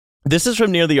This is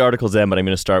from near the article's end, but I'm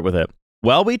going to start with it.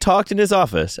 While we talked in his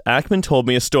office, Ackman told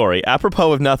me a story,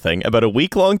 apropos of nothing, about a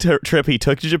week-long trip he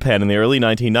took to Japan in the early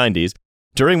 1990s,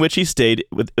 during which he stayed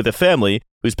with a family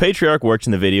whose patriarch worked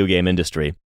in the video game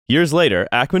industry. Years later,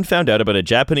 Ackman found out about a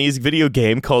Japanese video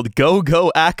game called Go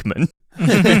Go Ackman.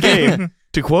 The game,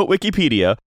 to quote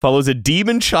Wikipedia, follows a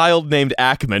demon child named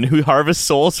Ackman who harvests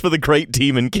souls for the great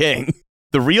demon king.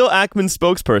 The real Ackman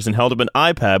spokesperson held up an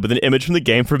iPad with an image from the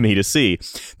game for me to see.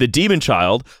 The demon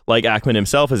child, like Ackman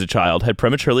himself as a child, had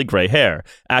prematurely gray hair.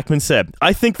 Ackman said,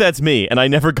 "I think that's me, and I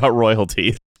never got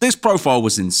royalties." This profile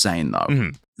was insane, though. Mm-hmm.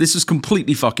 This is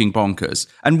completely fucking bonkers.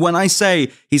 And when I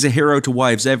say he's a hero to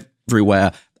wives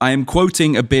everywhere, I am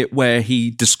quoting a bit where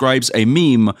he describes a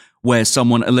meme where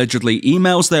someone allegedly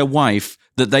emails their wife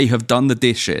that they have done the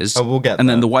dishes. Oh, we'll get And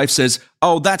there. then the wife says,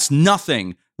 "Oh, that's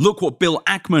nothing. Look what Bill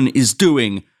Ackman is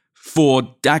doing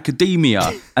for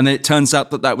academia." And then it turns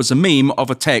out that was a meme of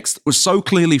a text that was so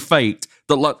clearly faked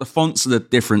that like the fonts are the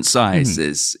different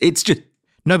sizes. It's just...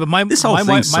 No, but my wife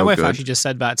good. actually just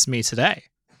said that to me today.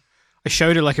 I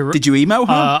showed her like a... Did you email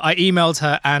her? I emailed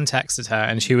her and texted her,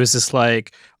 and she was just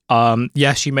like,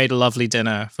 yes, you made a lovely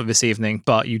dinner for this evening,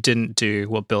 but you didn't do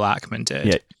what Bill Ackman did.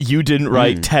 Yeah, you didn't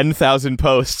write 10,000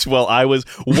 posts while I was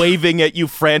waving at you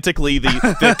frantically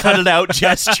the cut it out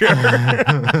gesture.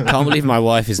 Can't believe my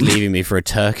wife is leaving me for a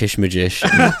Turkish magician.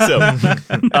 So,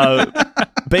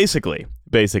 basically,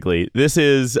 this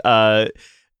is...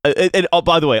 and oh,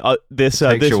 by the way, this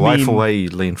takes your wife meme, away, you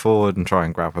lean forward and try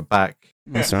and grab her back.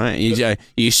 That's right.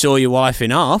 You saw your wife in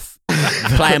half.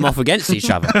 Play them off against each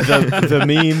other.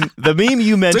 The meme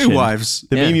you mentioned, Two wives.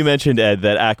 Meme you mentioned, Ed,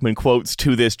 that Ackman quotes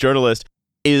to this journalist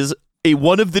is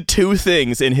one of the two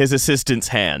things in his assistant's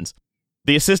hands.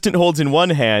 The assistant holds in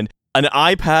one hand an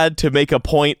iPad to make a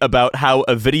point about how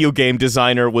a video game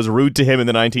designer was rude to him in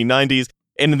the 1990s,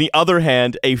 and in the other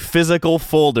hand, a physical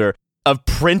folder of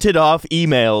printed off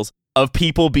emails of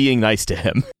people being nice to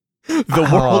him. The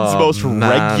world's most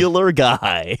regular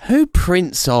guy. Who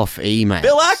prints off emails?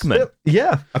 Bill Ackman.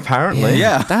 Yeah, apparently.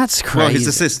 Yeah. That's crazy. Well, his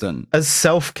assistant. As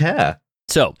self-care.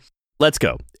 So, let's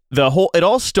go. It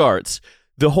all starts,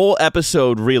 the whole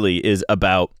episode really is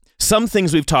about some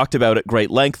things we've talked about at great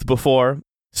length before,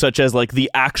 such as like the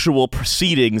actual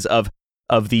proceedings of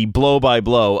the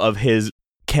blow-by-blow of his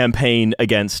campaign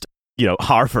against,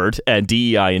 Harvard and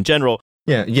DEI in general.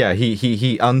 Yeah,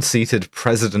 he unseated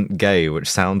President Gay, which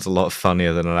sounds a lot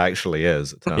funnier than it actually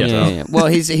is. It turns out. Yeah. Well,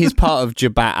 he's part of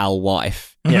Jabhat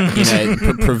al-Wife. Yeah,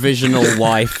 provisional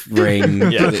wife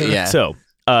ring. Yeah. So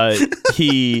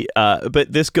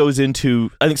but this goes into,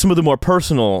 I think, some of the more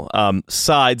personal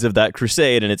sides of that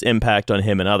crusade and its impact on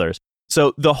him and others.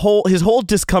 So his whole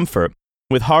discomfort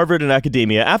with Harvard and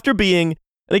academia, after being,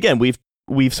 and again,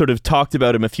 we've sort of talked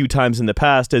about him a few times in the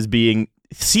past as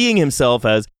seeing himself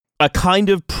as a kind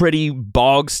of pretty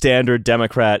bog standard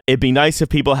Democrat. It'd be nice if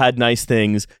people had nice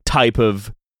things type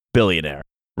of billionaire,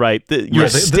 right? The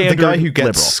guy who gets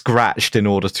liberal. Scratched in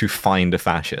order to find a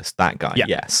fascist. That guy, Yeah.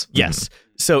 yes. Yes.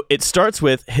 So it starts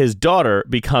with his daughter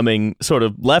becoming sort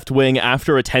of left-wing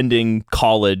after attending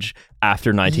college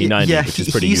after 1990, which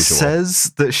is pretty usual. He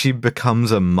says that she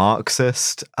becomes a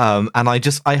Marxist, and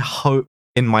I hope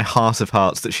in my heart of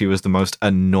hearts that she was the most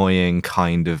annoying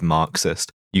kind of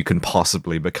Marxist you can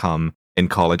possibly become in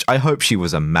college. I hope she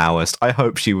was a Maoist. I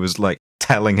hope she was like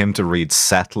telling him to read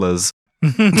Settlers.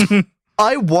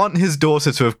 I want his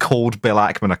daughter to have called Bill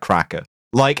Ackman a cracker.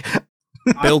 Like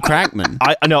Bill Crackman.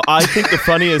 I think the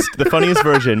funniest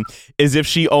version is if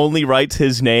she only writes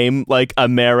his name like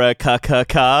America,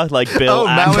 like Bill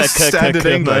Maoist standard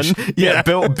English. Yeah,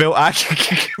 Bill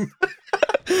Ackman.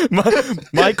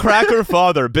 my cracker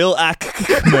father, Bill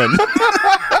Ackman.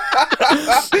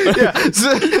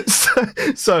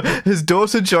 So his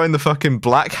daughter joined the fucking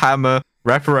Black Hammer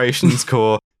Reparations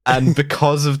Corps, and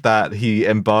because of that, he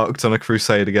embarked on a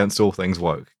crusade against all things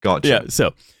woke. Gotcha. Yeah,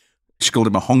 so She called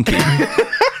him a honky.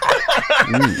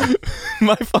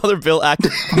 My father, Bill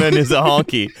Ackman, is a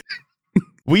honky.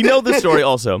 We know the story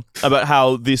also about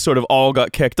how these sort of all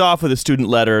got kicked off with a student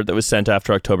letter that was sent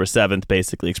after October 7th,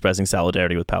 basically expressing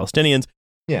solidarity with Palestinians.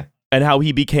 Yeah. And how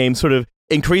he became sort of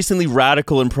increasingly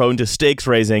radical and prone to stakes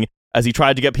raising as he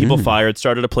tried to get people fired,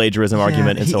 started a plagiarism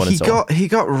argument, and so on and so on. He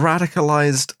got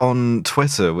radicalized on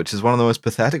Twitter, which is one of the most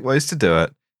pathetic ways to do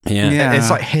it. Yeah. It's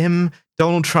like him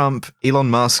Donald Trump,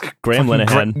 Elon Musk, Graham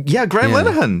Linehan. Graham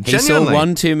Linehan. He Genuinely. saw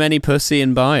one too many pussy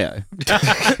in bio.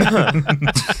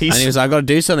 And he was like, I got to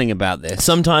do something about this.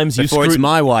 Sometimes you Before it's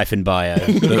my wife in bio.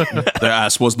 The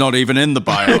ass was not even in the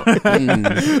bio.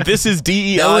 This is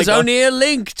DEI. There was only a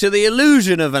link to the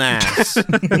illusion of an ass.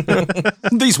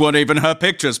 These weren't even her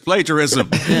pictures.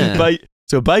 Plagiarism. Yeah.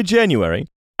 By January,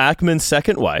 Ackman's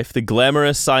second wife, the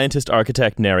glamorous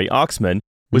scientist-architect Neri Oxman,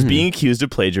 was being accused of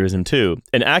plagiarism too.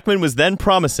 And Ackman was then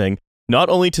promising not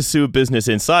only to sue Business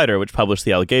Insider, which published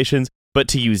the allegations, but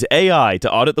to use AI to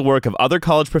audit the work of other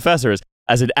college professors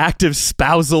as an act of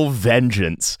spousal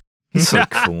vengeance. So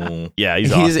cool. Yeah,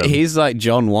 he's awesome. He's like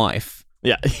John Wife.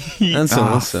 Yeah. That's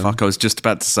awesome. Fuck, I was just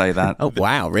about to say that. Oh,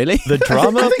 wow, really? The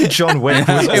drama... I think John Wick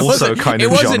was also kind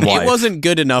of John Wife. It wasn't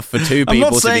good enough for two people I'm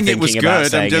not to saying be it was thinking about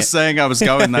good. saying I'm just it. saying I was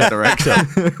going that direction.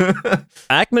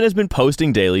 Ackman has been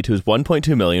posting daily to his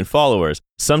 1.2 million followers,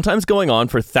 sometimes going on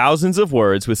for thousands of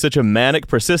words with such a manic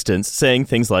persistence, saying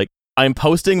things like, I'm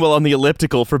posting while on the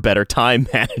elliptical for better time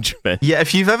management. Yeah,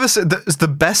 if you've ever said the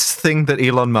best thing that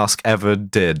Elon Musk ever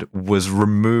did was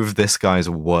remove this guy's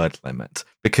word limit,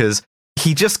 because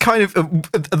he just kind of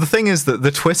the thing is that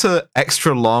the Twitter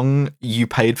extra long you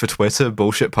paid for Twitter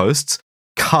bullshit posts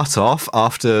cut off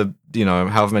after,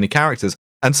 however many characters.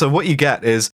 And so what you get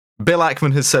is Bill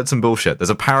Ackman has said some bullshit. There's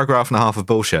a paragraph and a half of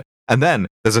bullshit. And then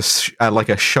there's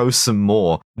a show some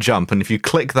more jump. And if you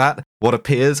click that, what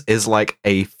appears is like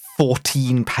a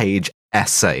 14-page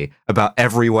essay about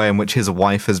every way in which his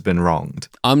wife has been wronged.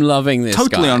 I'm loving this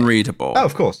Totally guy. unreadable. Oh,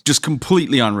 of course. Just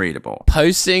completely unreadable.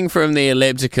 Posting from the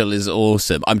elliptical is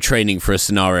awesome. I'm training for a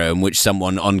scenario in which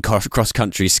someone on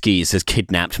cross-country skis has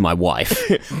kidnapped my wife.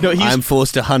 No, I'm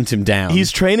forced to hunt him down.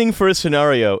 He's training for a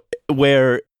scenario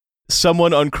where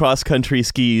someone on cross-country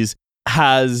skis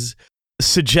has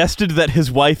suggested that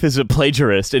his wife is a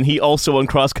plagiarist, and he also on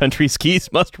cross-country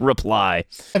skis must reply.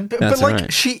 But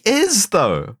right. she is,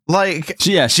 though.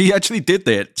 She actually did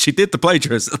that. She did the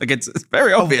plagiarism. Like, it's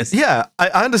very obvious. Yeah, I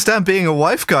understand being a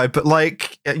wife guy, but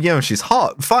she's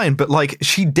hot, fine, but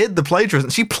she did the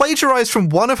plagiarism. She plagiarized from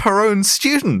one of her own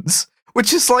students,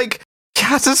 which is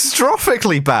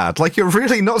catastrophically bad. You're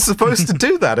really not supposed to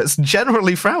do that. It's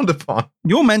generally frowned upon.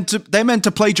 They're meant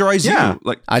to plagiarize you.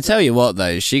 I tell you what,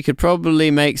 though, she could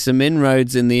probably make some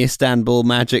inroads in the Istanbul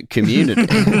magic community.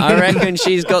 I reckon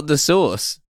she's got the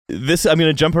sauce. I'm going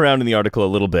to jump around in the article a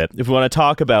little bit. If we want to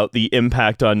talk about the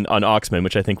impact on Oxman,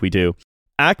 which I think we do,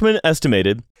 Ackman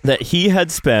estimated that he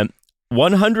had spent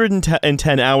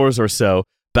 110 hours or so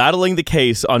battling the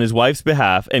case on his wife's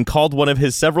behalf, and called one of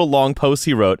his several long posts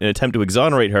he wrote in an attempt to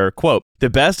exonerate her, quote, "the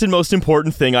best and most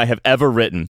important thing I have ever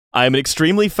written. I am an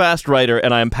extremely fast writer,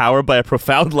 and I am powered by a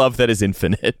profound love that is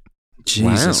infinite."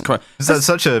 Jesus Christ. That's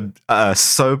such a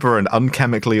sober and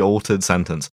unchemically altered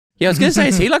sentence. Yeah, I was going to say,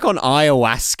 is he on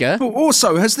ayahuasca? But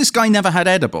also, has this guy never had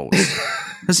edibles?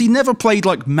 Has he never played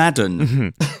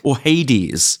Madden or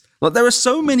Hades? There are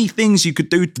so many things you could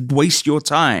do to waste your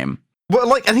time.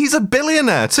 Well, and he's a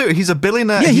billionaire too. He's a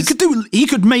billionaire. Yeah, he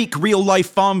could make real life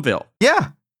Farmville. Yeah,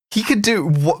 he could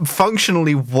do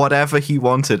functionally whatever he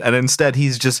wanted, and instead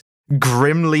he's just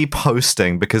grimly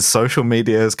posting because social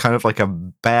media is kind of like a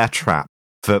bear trap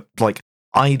for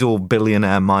idle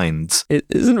billionaire minds.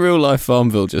 Isn't real life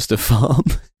Farmville just a farm?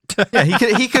 Yeah,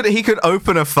 he could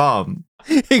open a farm.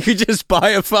 He could just buy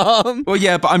a farm. Well,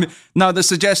 yeah, but the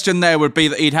suggestion there would be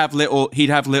that he'd have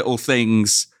little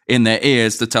things in their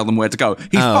ears to tell them where to go.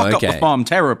 He's fucked up the farm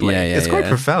terribly. Yeah, it's quite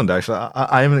profound, actually.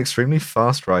 I am an extremely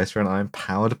fast writer, and I am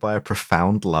powered by a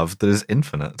profound love that is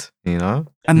infinite,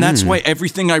 And that's why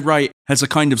everything I write has a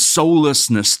kind of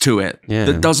soullessness to it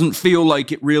that doesn't feel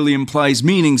like it really implies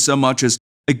meaning so much as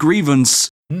a grievance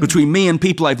between me and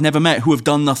people I've never met who have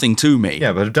done nothing to me.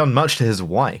 Yeah, but have done much to his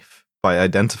wife by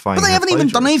identifying. But they haven't even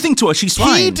done anything to her. She's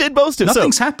fine. He did most of it.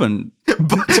 Nothing's happened.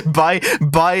 But by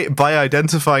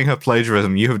identifying her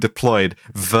plagiarism, you have deployed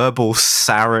verbal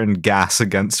sarin gas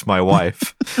against my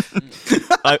wife.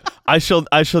 I shall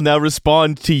now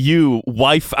respond to you,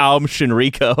 wife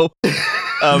Shinrikyo.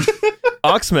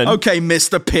 Oxman. Okay,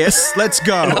 Mr. Piss, let's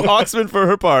go. Oxman, for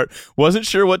her part, wasn't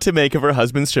sure what to make of her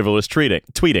husband's chivalrous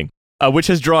tweeting, which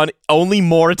has drawn only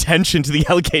more attention to the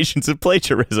allegations of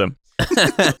plagiarism.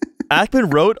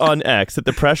 Ackman wrote on X that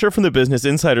the pressure from the Business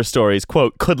Insider stories,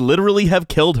 quote, could literally have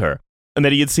killed her, and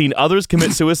that he had seen others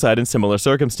commit suicide in similar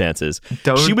circumstances.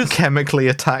 Don't chemically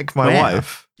attack my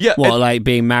wife. Yeah, like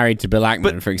being married to Bill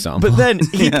Ackman, for example. But then,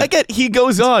 he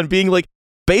goes on being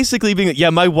basically being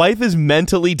my wife is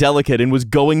mentally delicate and was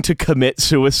going to commit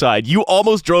suicide. You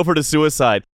almost drove her to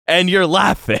suicide, and you're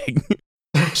laughing.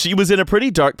 She was in a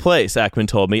pretty dark place, Ackman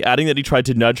told me, adding that he tried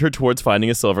to nudge her towards finding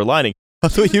a silver lining. I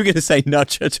thought you were going to say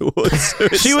nudge her towards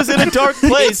suicide. She was in a dark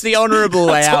place. It's the honourable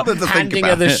way out, wanted to think handing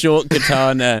her about the it. short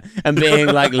katana and being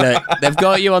like, look, they've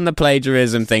got you on the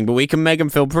plagiarism thing, but we can make them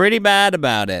feel pretty bad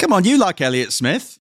about it. Come on, you like Elliot Smith.